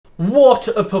What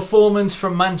a performance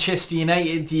from Manchester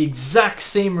United. The exact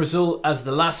same result as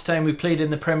the last time we played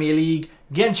in the Premier League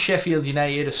against Sheffield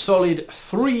United. A solid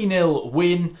 3-0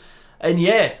 win. And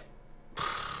yeah,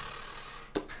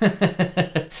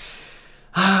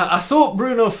 I thought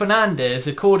Bruno Fernandes,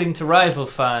 according to rival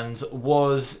fans,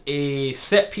 was a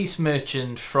set-piece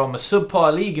merchant from a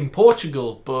subpar league in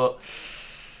Portugal. But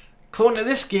according to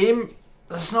this game,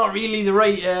 that's not really the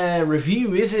right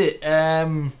review, is it?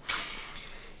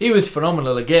 He was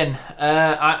phenomenal again.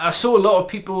 I saw a lot of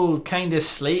people kind of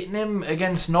slating him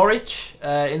against Norwich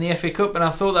in the FA Cup, and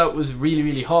I thought that was really,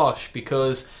 really harsh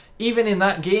because even in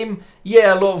that game,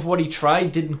 yeah, a lot of what he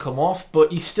tried didn't come off,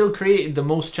 but he still created the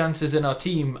most chances in our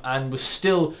team and was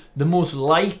still the most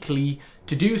likely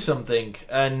to do something.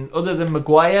 And other than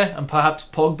Maguire and perhaps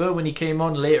Pogba when he came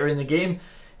on later in the game,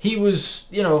 he was,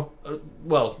 you know,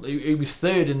 well, he was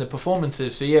third in the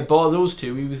performances. So yeah, bar those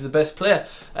two, he was the best player.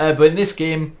 But in this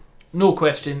game, no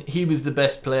question, he was the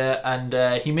best player, and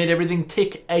he made everything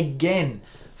tick again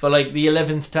for like the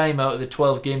 11th time out of the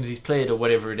 12 games he's played or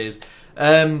whatever it is.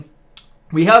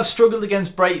 We have struggled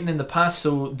against Brighton in the past,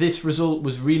 so this result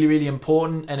was really, really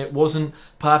important, and it wasn't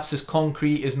perhaps as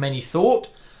concrete as many thought.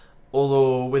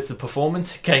 Although with the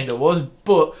performance it kind of was.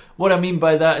 But what I mean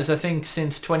by that is I think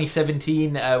since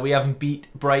 2017 we haven't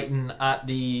beat Brighton at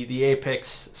the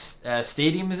Apex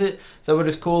Stadium, is it? Is that what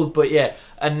it's called? But yeah,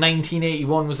 and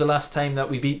 1981 was the last time that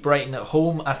we beat Brighton at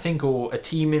home, I think, or a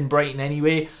team in Brighton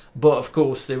anyway. But of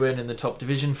course they weren't in the top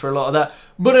division for a lot of that.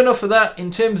 But enough of that.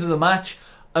 In terms of the match,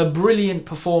 a brilliant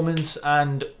performance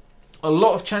and a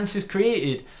lot of chances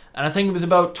created. And I think it was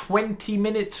about 20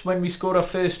 minutes when we scored our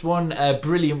first one.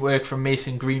 Brilliant work from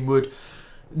Mason Greenwood.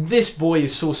 This boy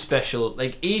is so special.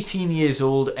 Like 18 years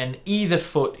old, and either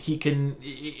foot he can...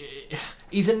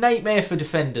 He's a nightmare for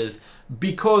defenders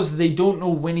because they don't know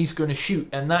when he's going to shoot.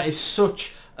 And that is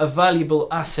such a valuable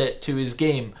asset to his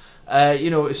game. You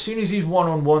know, as soon as he's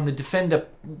one-on-one, the defender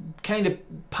kind of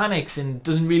panics and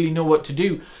doesn't really know what to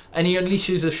do. And he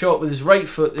unleashes a shot with his right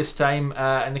foot this time,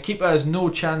 and the keeper has no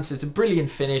chance. It's a brilliant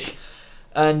finish.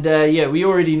 And yeah, we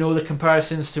already know the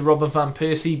comparisons to Robin van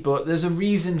Persie, but there's a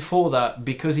reason for that,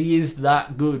 because he is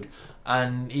that good.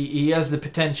 And he has the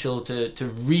potential to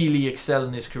really excel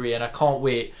in his career, and I can't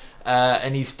wait.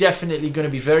 And he's definitely going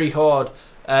to be very hard.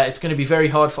 It's going to be very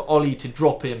hard for Ollie to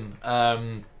drop him.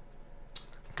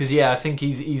 Because yeah, I think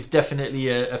he's definitely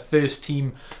a first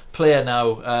team player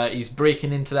now. He's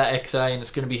breaking into that XI, and it's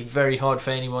going to be very hard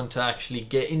for anyone to actually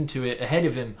get into it ahead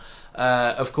of him.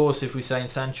 Of course, if we sign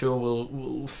Sancho,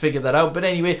 we'll figure that out. But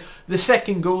anyway, the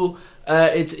second goal,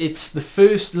 it's the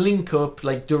first link up,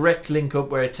 like direct link up,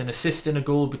 where it's an assist and a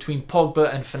goal between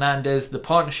Pogba and Fernandes. The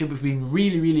partnership we've been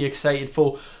really, really excited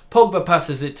for. Pogba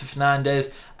passes it to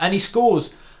Fernandes, and he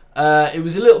scores. It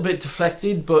was a little bit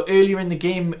deflected, but earlier in the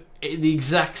game, the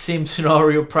exact same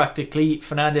scenario practically.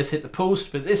 Fernandes hit the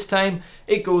post, but this time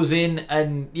it goes in,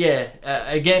 and yeah,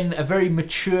 again, a very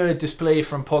mature display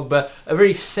from Pogba, a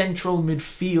very central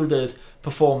midfielder's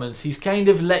performance. He's kind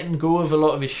of letting go of a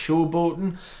lot of his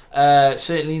showboating,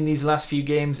 certainly in these last few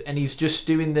games, and he's just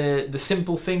doing the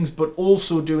simple things, but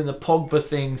also doing the Pogba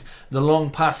things, the long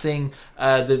passing,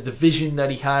 the vision that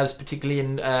he has, particularly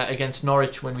in against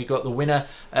Norwich when we got the winner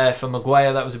for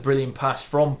Maguire. That was a brilliant pass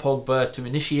from Pogba to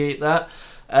initiate that.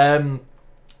 And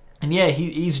yeah,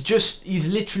 he's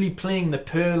literally playing the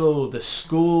Pirlo, the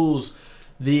Scholes,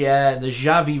 the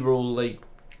Xavi role, like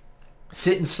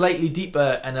sitting slightly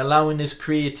deeper and allowing his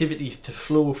creativity to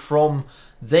flow from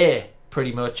there,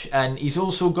 pretty much. And he's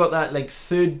also got that like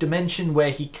third dimension where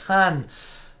he can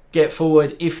get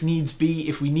forward if needs be.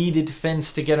 If we need a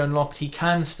defence to get unlocked, he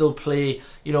can still play,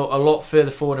 you know, a lot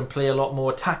further forward and play a lot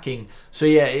more attacking. So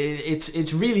yeah,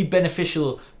 it's really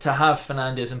beneficial to have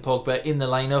Fernandes and Pogba in the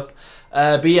lineup.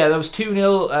 But yeah, that was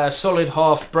 2-0, solid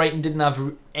half. Brighton didn't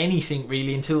have anything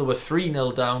really until they were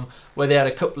 3-0 down, where they had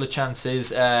a couple of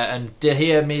chances, and De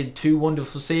Gea made 2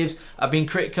 wonderful saves. I've been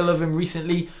critical of him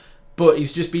recently, but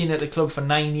he's just been at the club for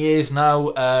 9 years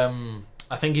now.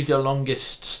 I think he's our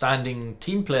longest standing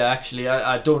team player, actually.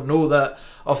 I don't know that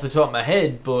off the top of my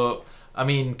head, but I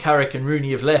mean, Carrick and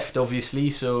Rooney have left, obviously,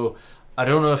 so I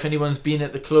don't know if anyone's been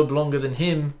at the club longer than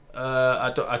him.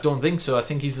 I don't think so. I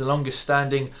think he's the longest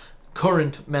standing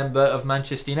current member of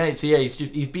Manchester United. So yeah,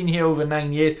 he's been here over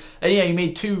 9 years, and yeah, he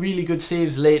made 2 really good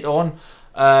saves late on,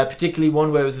 particularly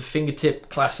one where it was a fingertip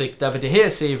classic David De Gea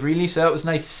save, really. So that was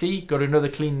nice to see. Got another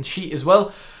clean sheet as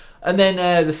well. And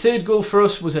then the third goal for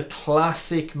us was a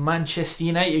classic Manchester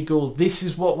United goal. This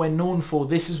is what we're known for.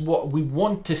 This is what we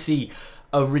want to see.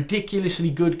 a ridiculously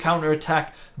good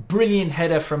counter-attack, brilliant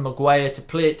header from Maguire to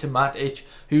play it to Matic,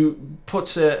 who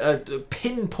puts a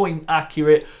pinpoint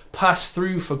accurate pass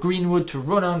through for Greenwood to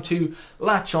run onto,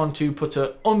 latch onto, puts an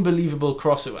unbelievable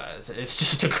cross. It's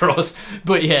just a cross,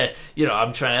 but yeah, you know,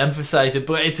 I'm trying to emphasise it,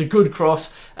 but it's a good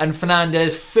cross. And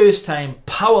Fernandes, first time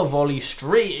power volley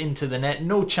straight into the net,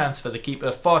 no chance for the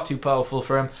keeper, far too powerful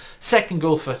for him. Second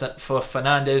goal for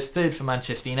Fernandes, third for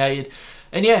Manchester United,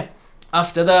 and yeah.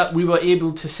 After that, we were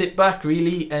able to sit back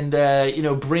really and you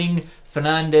know, bring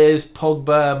Fernandes,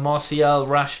 Pogba, Martial,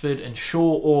 Rashford and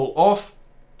Shaw all off,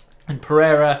 and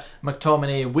Pereira,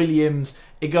 McTominay, Williams,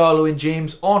 Ighalo and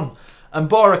James on. And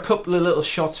bar a couple of little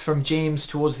shots from James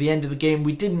towards the end of the game,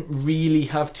 we didn't really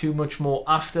have too much more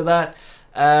after that.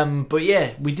 But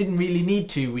yeah, we didn't really need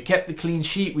to. We kept the clean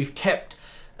sheet. We've kept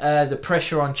the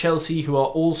pressure on Chelsea, who are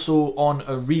also on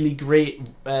a really great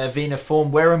vein of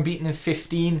form. We're unbeaten in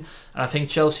 15, and I think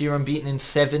Chelsea are unbeaten in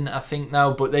 7, I think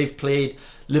now, but they've played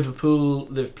Liverpool,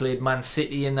 they've played Man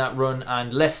City in that run,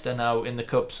 and Leicester now in the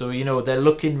Cup, so you know, they're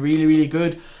looking really, really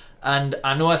good. And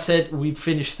I know I said we'd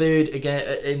finish third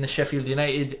again in the Sheffield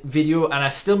United video, and I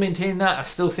still maintain that. I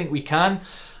still think we can.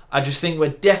 I just think we're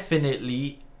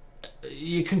definitely,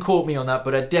 you can quote me on that,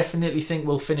 but I definitely think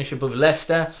we'll finish above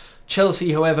Leicester.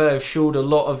 Chelsea, however, have showed a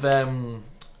lot of,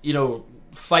 you know,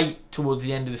 fight towards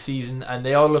the end of the season, and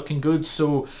they are looking good.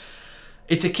 So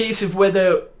it's a case of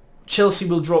whether Chelsea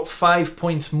will drop 5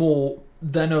 points more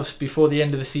than us before the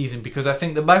end of the season, because I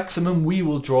think the maximum we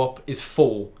will drop is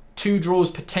 4. 2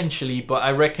 draws potentially, but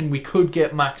I reckon we could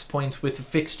get max points with the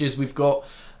fixtures we've got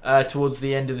towards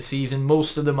the end of the season.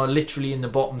 Most of them are literally in the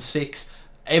bottom 6.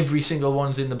 Every single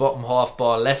one's in the bottom half,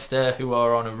 bar Leicester, who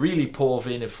are on a really poor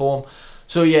vein of form.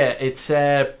 So yeah, it's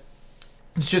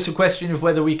just a question of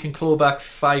whether we can claw back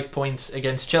 5 points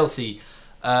against Chelsea.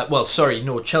 Well, sorry,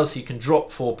 no, Chelsea can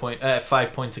drop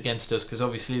 5 points against us, because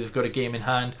obviously they've got a game in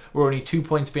hand. We're only 2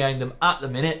 points behind them at the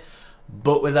minute,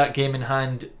 but with that game in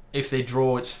hand, if they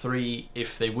draw, it's 3.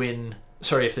 If they win,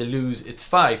 sorry, if they lose, it's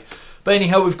 5. But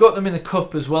anyhow, we've got them in the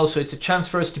Cup as well, so it's a chance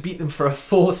for us to beat them for a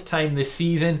 4th time this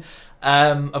season.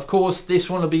 Of course, this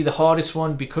one will be the hardest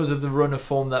one because of the run of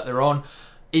form that they're on.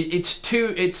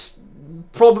 It's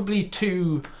probably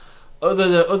two,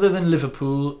 other than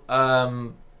Liverpool,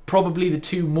 probably the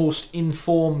 2 most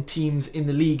informed teams in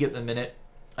the league at the minute.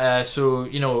 So,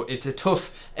 you know, it's a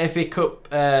tough FA Cup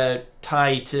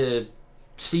tie to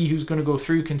see who's going to go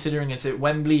through, considering it's at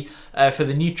Wembley. For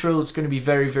the neutral, it's going to be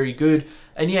very, very good.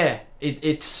 And yeah,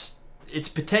 it's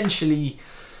potentially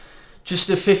just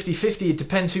a 50-50. It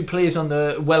depends who plays on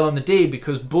the day,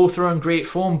 because both are on great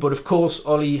form. But of course,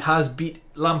 Ollie has beat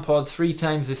Lampard 3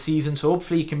 times this season, so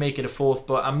hopefully he can make it a 4th.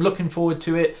 But I'm looking forward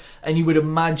to it, and you would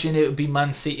imagine it would be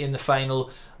Man City in the final,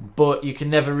 but you can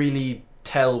never really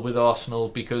tell with Arsenal,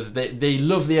 because they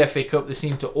love the FA Cup. They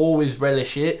seem to always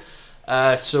relish it.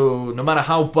 So no matter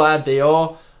how bad they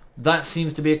are, that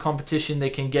seems to be a competition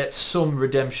they can get some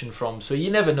redemption from. So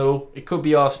you never know. It could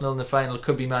be Arsenal in the final, it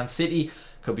could be Man City,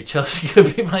 could be Chelsea,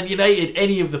 could be Man United.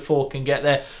 Any of the 4 can get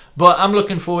there. But I'm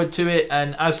looking forward to it.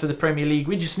 And as for the Premier League,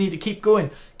 we just need to keep going,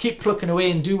 keep plucking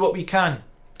away and do what we can.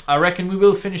 I reckon we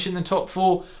will finish in the top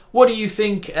 4. What do you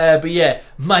think? But yeah,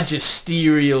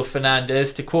 magisterial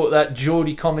Fernandes, to quote that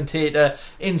Geordie commentator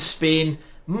in Spain.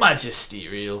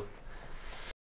 Magisterial.